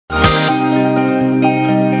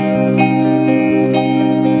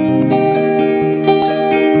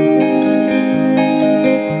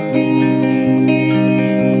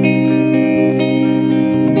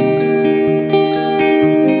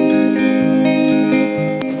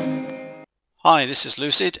Hi, this is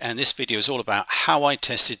Lucid, and this video is all about how I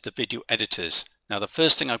tested the video editors. Now the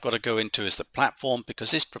first thing I've got to go into is the platform,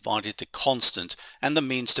 because this provided the constant and the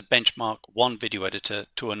means to benchmark one video editor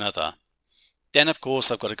to another. Then of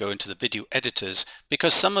course I've got to go into the video editors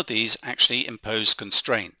because some of these actually impose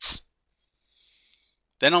constraints.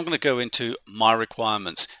 Then I'm going to go into my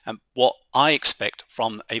requirements and what I expect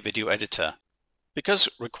from a video editor. Because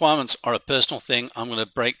requirements are a personal thing, I'm going to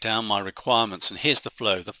break down my requirements, and here's the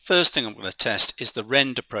flow. The first thing I'm going to test is the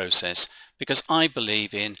render process, because I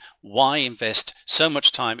believe in why invest so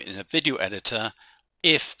much time in a video editor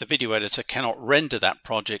if the video editor cannot render that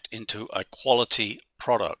project into a quality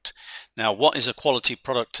product. Now, what is a quality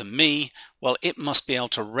product to me? Well, it must be able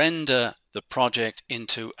to render the project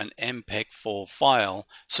into an MPEG-4 file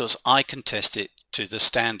so as I can test it to the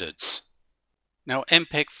standards. Now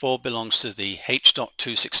MPEG-4 belongs to the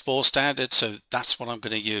H.264 standard, so that's what I'm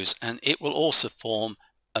going to use, and it will also form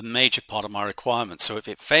a major part of my requirement. So if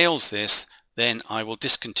it fails this, then I will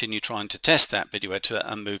discontinue trying to test that video editor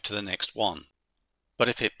and move to the next one. But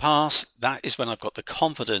if it passes, that is when I've got the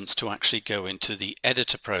confidence to actually go into the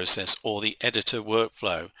editor process or the editor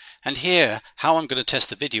workflow. And here, how I'm going to test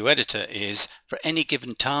the video editor is, for any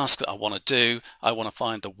given task that I want to do, I want to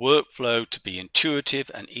find the workflow to be intuitive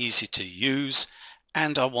and easy to use,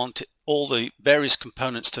 and I want all the various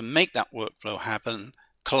components to make that workflow happen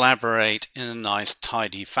collaborate in a nice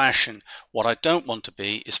tidy fashion. What I don't want to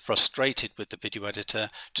be is frustrated with the video editor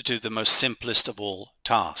to do the most simplest of all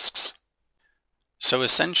tasks. So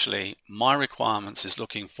essentially, my requirements is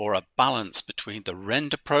looking for a balance between the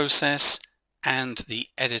render process and the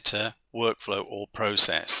editor workflow or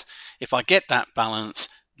process. If I get that balance,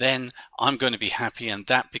 then I'm going to be happy, and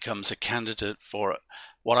that becomes a candidate for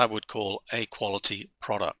what I would call a quality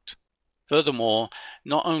product. Furthermore,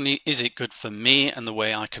 not only is it good for me and the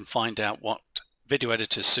way I can find out what video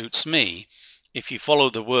editor suits me, if you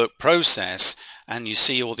follow the work process and you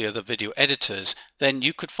see all the other video editors, then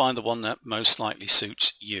you could find the one that most likely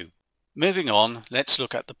suits you. Moving on, let's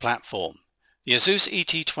look at the platform. The Asus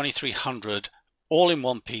ET2300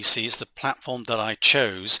 all-in-one PC is the platform that I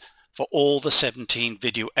chose for all the 17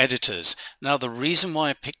 video editors. Now the reason why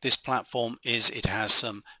I picked this platform is it has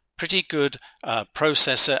some pretty good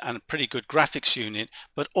processor and a pretty good graphics unit,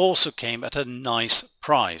 but also came at a nice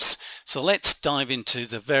price. So let's dive into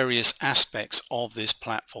the various aspects of this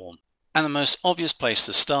platform. And the most obvious place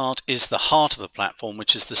to start is the heart of the platform,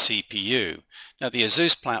 which is the CPU. Now the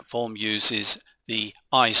Asus platform uses the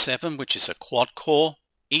i7, which is a quad core.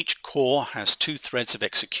 Each core has 2 threads of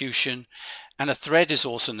execution, and a thread is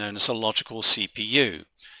also known as a logical CPU.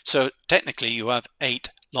 So technically you have 8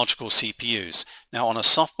 logical CPUs. Now on a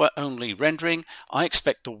software only rendering, I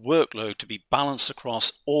expect the workload to be balanced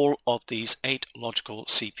across all of these 8 logical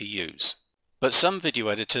CPUs. But some video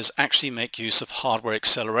editors actually make use of hardware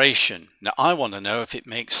acceleration. Now I want to know if it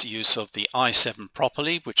makes use of the i7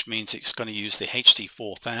 properly, which means it's going to use the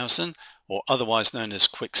HD4000, or otherwise known as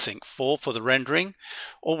QuickSync 4 for the rendering,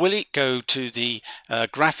 or will it go to the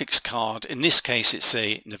graphics card, in this case it's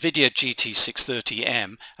a NVIDIA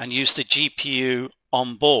GT630M, and use the GPU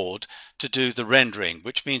on board to do the rendering,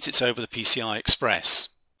 which means it's over the PCI Express.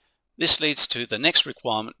 This leads to the next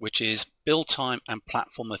requirement, which is build time and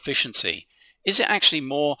platform efficiency. Is it actually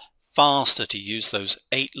more faster to use those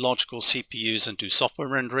 8 logical CPUs and do software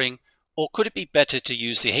rendering? Or could it be better to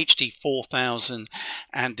use the HD4000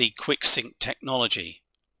 and the QuickSync technology?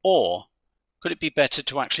 Or could it be better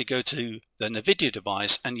to actually go to the NVIDIA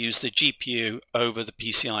device and use the GPU over the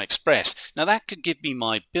PCI Express? Now that could give me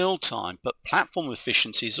my build time, but platform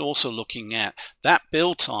efficiency is also looking at that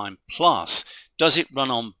build time plus, does it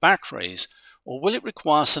run on batteries, or will it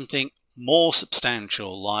require something more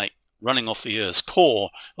substantial like running off the Earth's core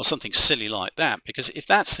or something silly like that? Because if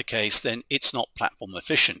that's the case, then it's not platform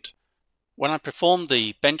efficient. When I performed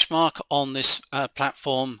the benchmark on this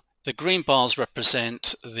platform, the green bars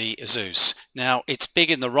represent the Asus. Now it's big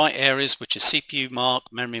in the right areas, which is CPU mark,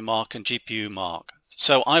 memory mark and GPU mark.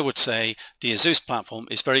 So I would say the Asus platform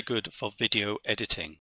is very good for video editing.